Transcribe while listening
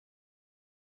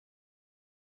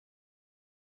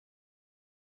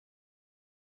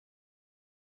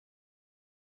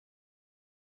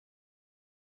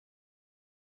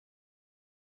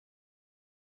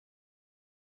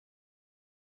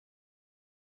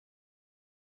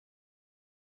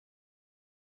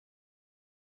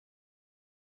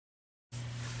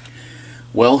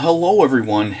Well, hello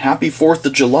everyone. Happy 4th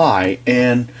of July,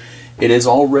 and it is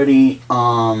already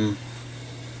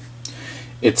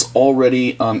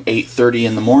 8:30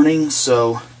 in the morning,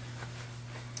 so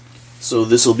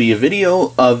this will be a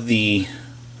video of the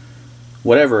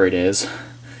whatever it is.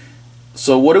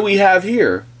 So what do we have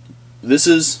here?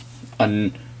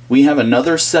 We have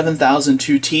another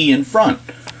 7002T in front,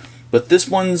 but this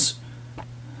one's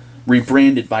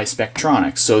rebranded by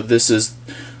Spectronics.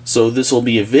 So this will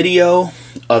be a video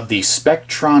of the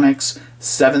Spectronics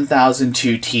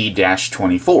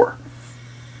 7002T-24.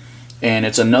 And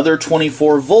it's another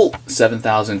 24 volt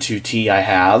 7002T I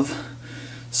have.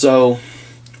 So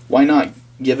why not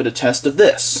give it a test of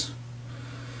this?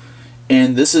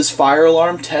 And this is fire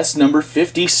alarm test number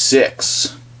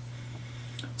 56.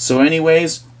 So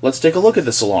anyways, let's take a look at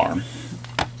this alarm.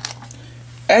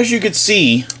 As you could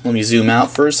see, let me zoom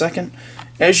out for a second.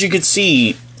 As you could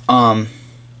see,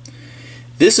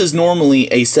 this is normally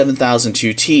a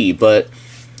 7002T, but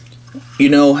you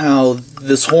know how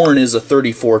this horn is a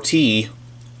 34T,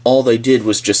 all they did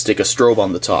was just stick a strobe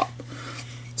on the top.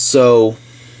 So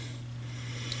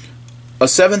a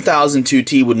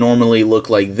 7002T would normally look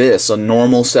like this. A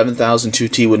normal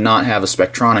 7002T would not have a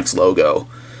Spectronics logo.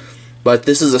 But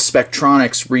this is a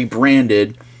Spectronics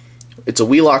rebranded. It's a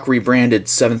Wheelock rebranded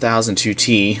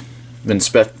 7002T,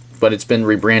 but it's been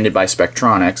rebranded by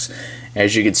Spectronics.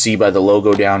 As you can see by the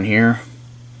logo down here,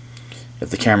 if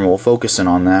the camera will focus in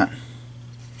on that.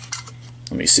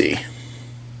 Let me see.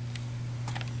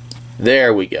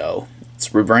 There we go.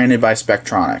 It's rebranded by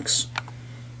Spectronics.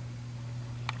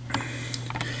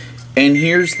 And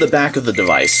here's the back of the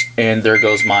device. And there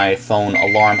goes my phone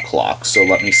alarm clock. So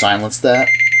let me silence that.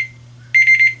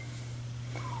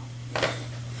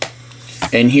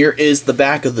 And here is the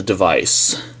back of the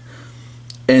device.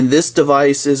 And this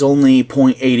device is only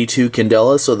 0.82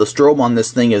 candela, so the strobe on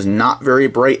this thing is not very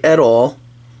bright at all.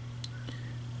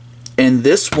 And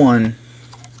this one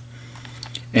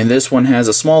has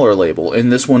a smaller label,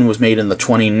 and this one was made in the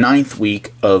 29th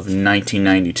week of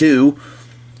 1992.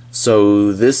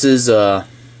 So this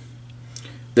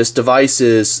device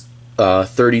is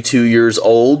 32 years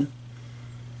old.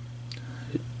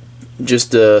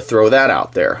 Just to throw that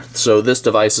out there. So this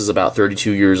device is about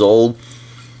 32 years old.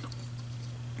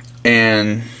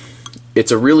 And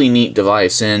it's a really neat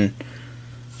device, and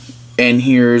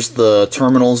here's the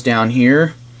terminals down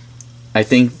here. I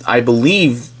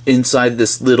believe inside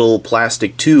this little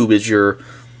plastic tube is your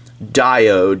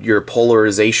diode, your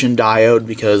polarization diode,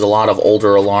 because a lot of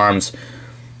older alarms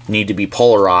need to be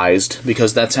polarized,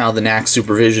 because that's how the NAC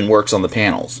supervision works on the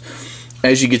panels.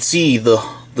 As you can see, the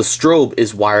strobe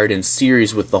is wired in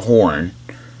series with the horn.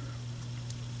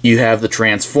 You have the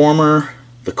transformer,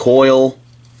 the coil,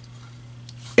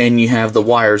 and you have the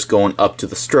wires going up to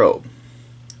the strobe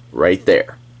right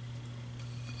there.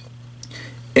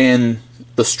 And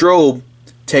the strobe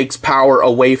takes power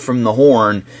away from the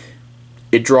horn.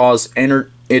 It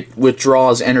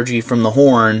withdraws energy from the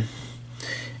horn,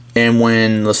 and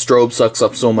when the strobe sucks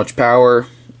up so much power,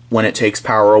 when it takes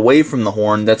power away from the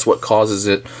horn, that's what causes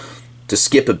it to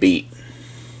skip a beat.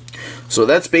 So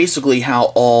that's basically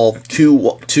how all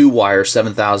two-wire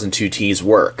 7002Ts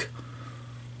work.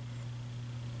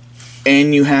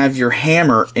 And you have your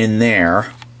hammer in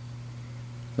there.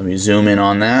 Let me zoom in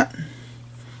on that.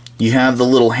 You have the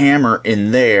little hammer in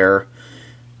there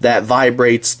that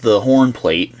vibrates the horn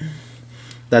plate.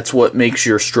 That's what makes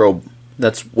your strobe,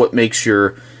 that's what makes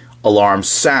your alarm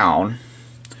sound.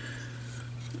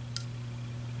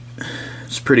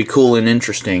 It's pretty cool and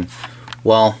interesting.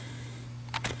 Well,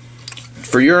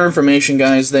 for your information,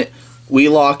 guys, that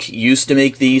Wheelock used to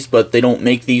make these, but they don't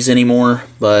make these anymore.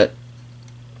 But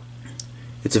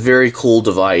it's a very cool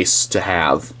device to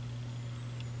have.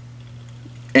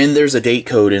 And there's a date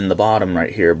code in the bottom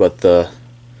right here, but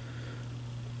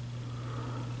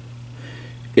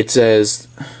it says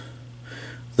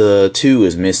the 2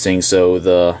 is missing, so it's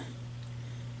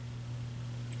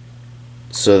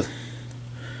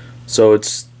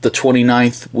the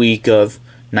 29th week of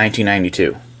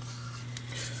 1992.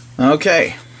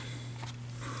 Okay.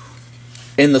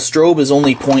 And the strobe is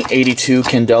only 0.82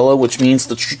 candela, which means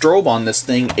the strobe on this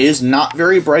thing is not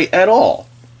very bright at all.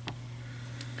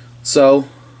 So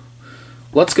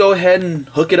let's go ahead and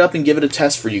hook it up and give it a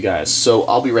test for you guys. So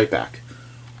I'll be right back.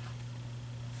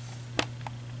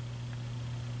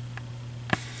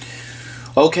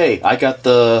 Okay, I got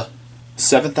the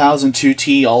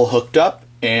 7002T all hooked up,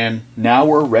 and now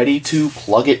we're ready to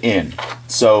plug it in.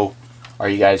 So, are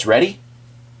you guys ready?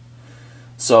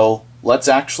 So, let's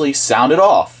actually sound it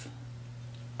off.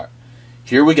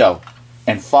 Here we go.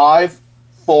 And 5,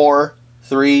 4,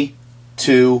 3,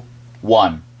 2,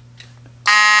 1.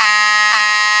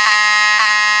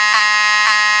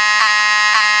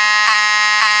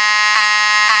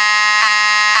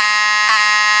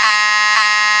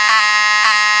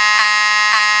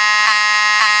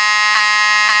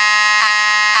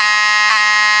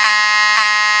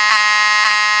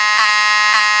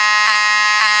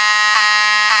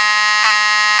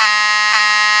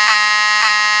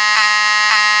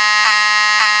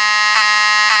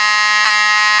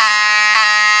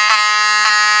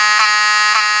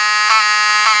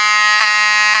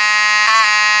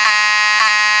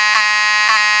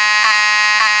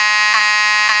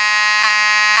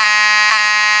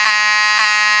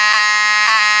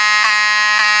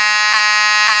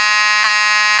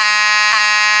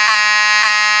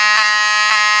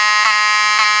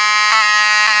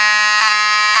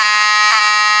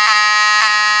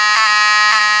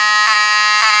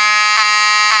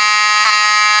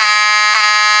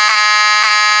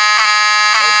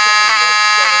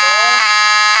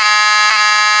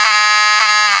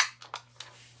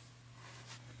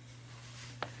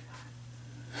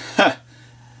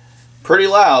 Pretty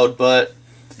loud, but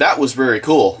that was very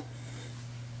cool.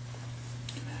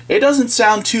 It doesn't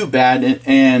sound too bad,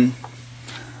 and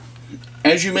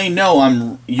as you may know,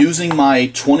 I'm using my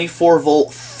 24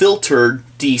 volt filtered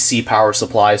DC power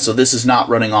supply, so this is not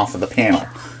running off of the panel.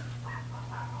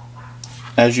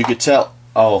 As you could tell,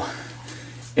 oh,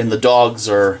 and the dogs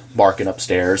are barking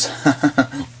upstairs.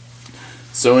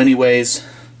 So anyways,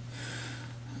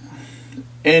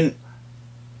 and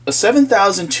a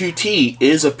 7002T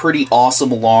is a pretty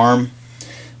awesome alarm,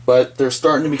 but they're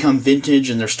starting to become vintage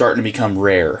and they're starting to become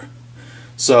rare.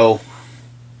 So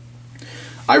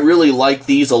I really like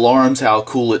these alarms, how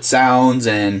cool it sounds,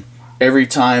 and every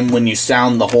time when you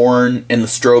sound the horn and the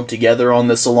strobe together on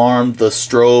this alarm, the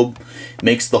strobe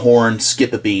makes the horn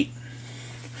skip a beat.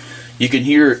 You can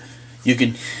hear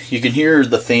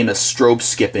the famous strobe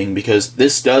skipping, because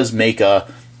this does make a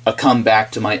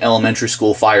comeback to my elementary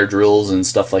school fire drills and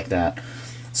stuff like that.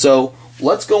 So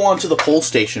let's go on to the pole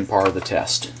station part of the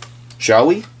test, shall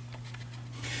we?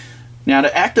 Now,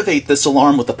 to activate this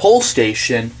alarm with the pole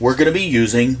station, we're going to be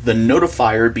using the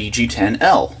Notifier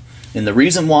BG10L. And the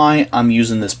reason why I'm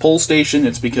using this pole station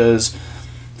is because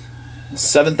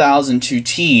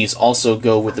 7002Ts also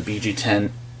go with the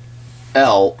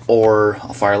BG10L or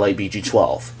a Firelight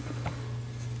BG12.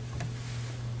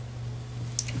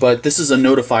 But this is a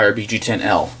Notifier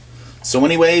BG10L. So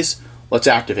anyways, let's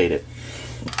activate it.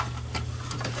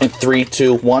 In 3,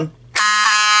 2, 1.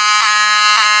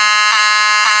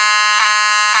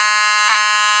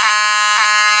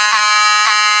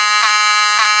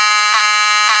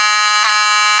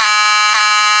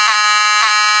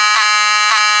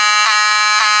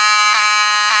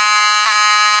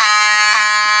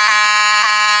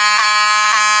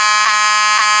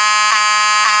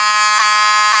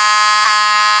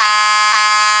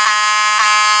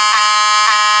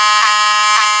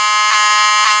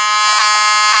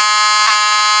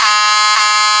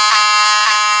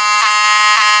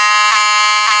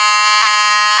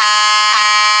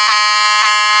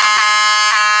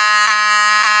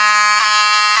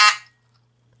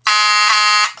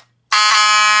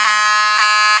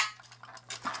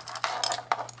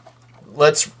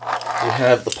 Let's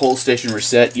have the pole station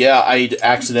reset. Yeah, I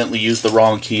accidentally used the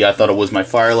wrong key. I thought it was my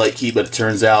Firelight key, but it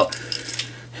turns out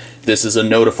this is a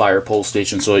Notifier pole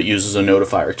station, so it uses a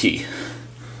Notifier key.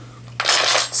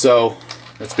 So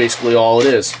that's basically all it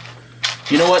is.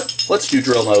 You know what? Let's do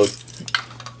drill mode.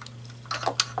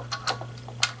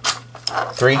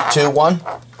 3, 2, 1.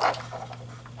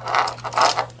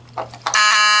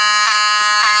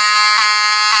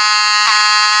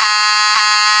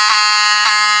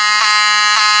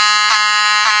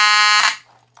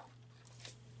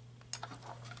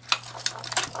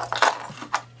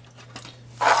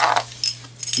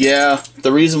 Yeah,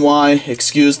 the reason why,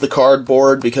 excuse the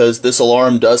cardboard, because this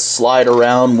alarm does slide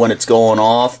around when it's going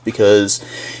off, because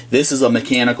this is a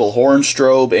mechanical horn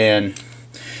strobe and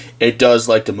it does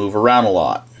like to move around a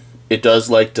lot. It does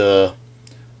like to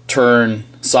turn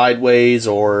sideways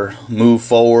or move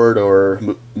forward or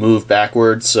move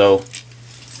backwards, so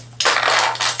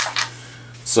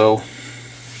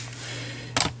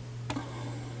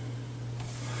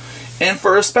and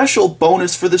for a special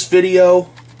bonus for this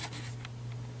video,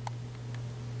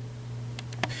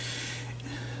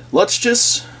 let's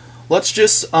just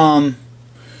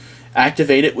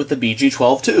activate it with the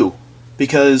BG12 too,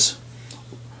 because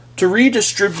to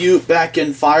redistribute back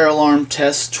in Fire Alarm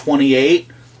Test 28,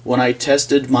 when I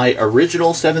tested my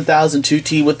original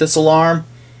 7002T with this alarm,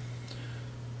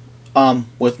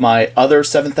 with my other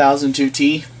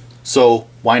 7002T, so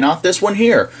why not this one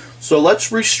here? So let's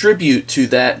distribute to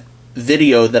that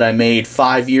video that I made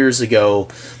 5 years ago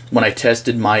when I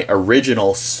tested my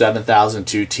original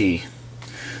 7002T.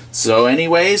 So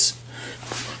anyways,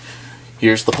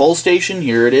 here's the pull station,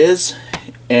 here it is,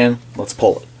 and let's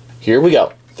pull it. Here we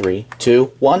go. 3,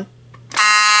 2, 1.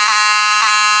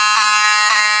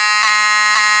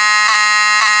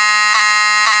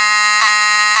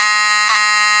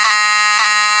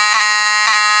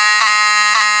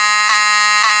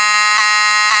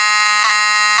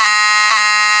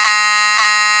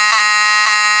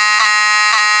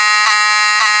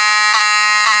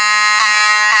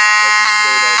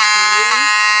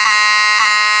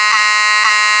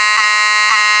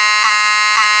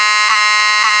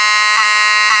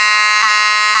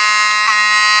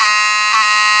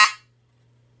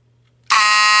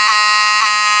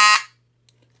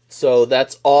 So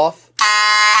that's off.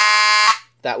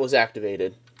 That was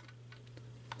activated.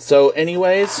 So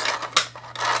anyways,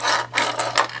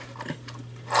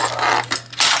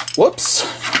 whoops.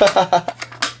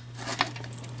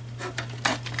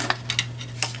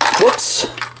 Whoops.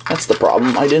 That's the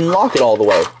problem. I didn't lock it all the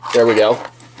way. There we go.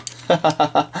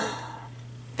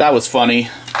 That was funny.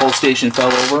 Pull station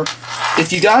fell over.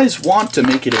 If you guys want to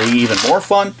make it even more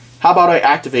fun, how about I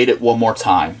activate it one more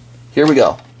time? Here we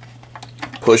go.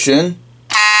 Push in.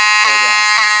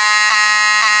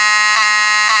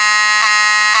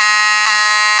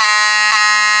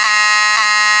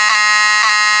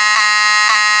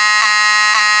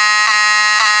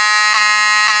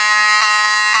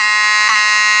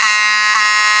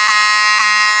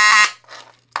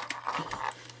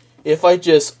 If I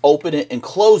just open it and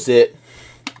close it,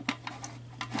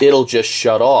 it'll just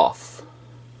shut off.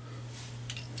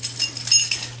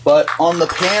 But on the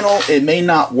panel, it may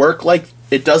not work like,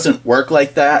 it doesn't work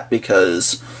like that,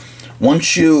 because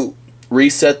once you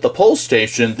reset the pull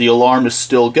station, the alarm is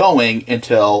still going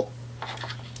until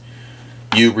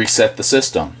you reset the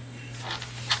system.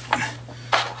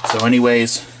 So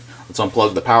anyways, let's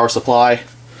unplug the power supply.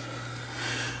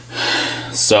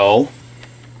 So,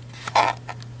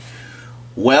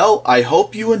 well, I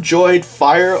hope you enjoyed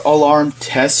fire alarm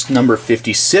test number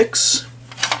 56.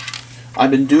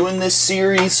 I've been doing this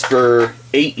series for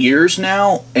 8 years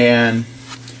now, and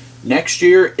next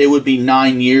year it would be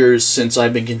 9 years since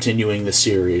I've been continuing the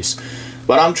series.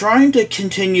 But I'm trying to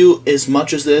continue as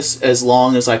much as this as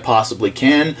long as I possibly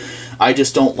can. I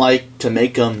just don't like to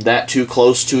make them that too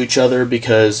close to each other,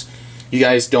 because you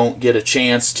guys don't get a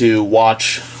chance to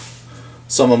watch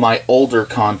some of my older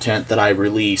content that I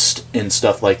released and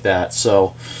stuff like that.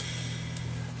 So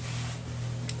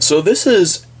this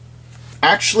is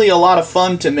actually a lot of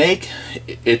fun to make.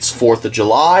 It's 4th of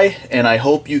July, and I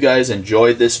hope you guys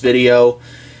enjoyed this video,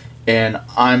 and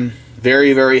I'm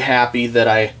very, very happy that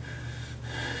I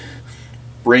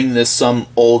bring this some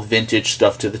old vintage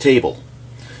stuff to the table.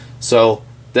 So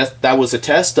that was a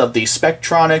test of the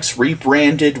Spectronics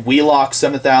rebranded Wheelock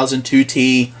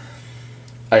 7002T.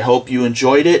 I hope you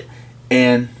enjoyed it,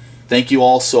 and thank you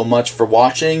all so much for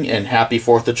watching, and happy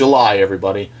 4th of July,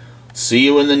 everybody. See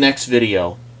you in the next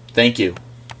video. Thank you.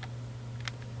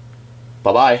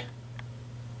 Bye-bye.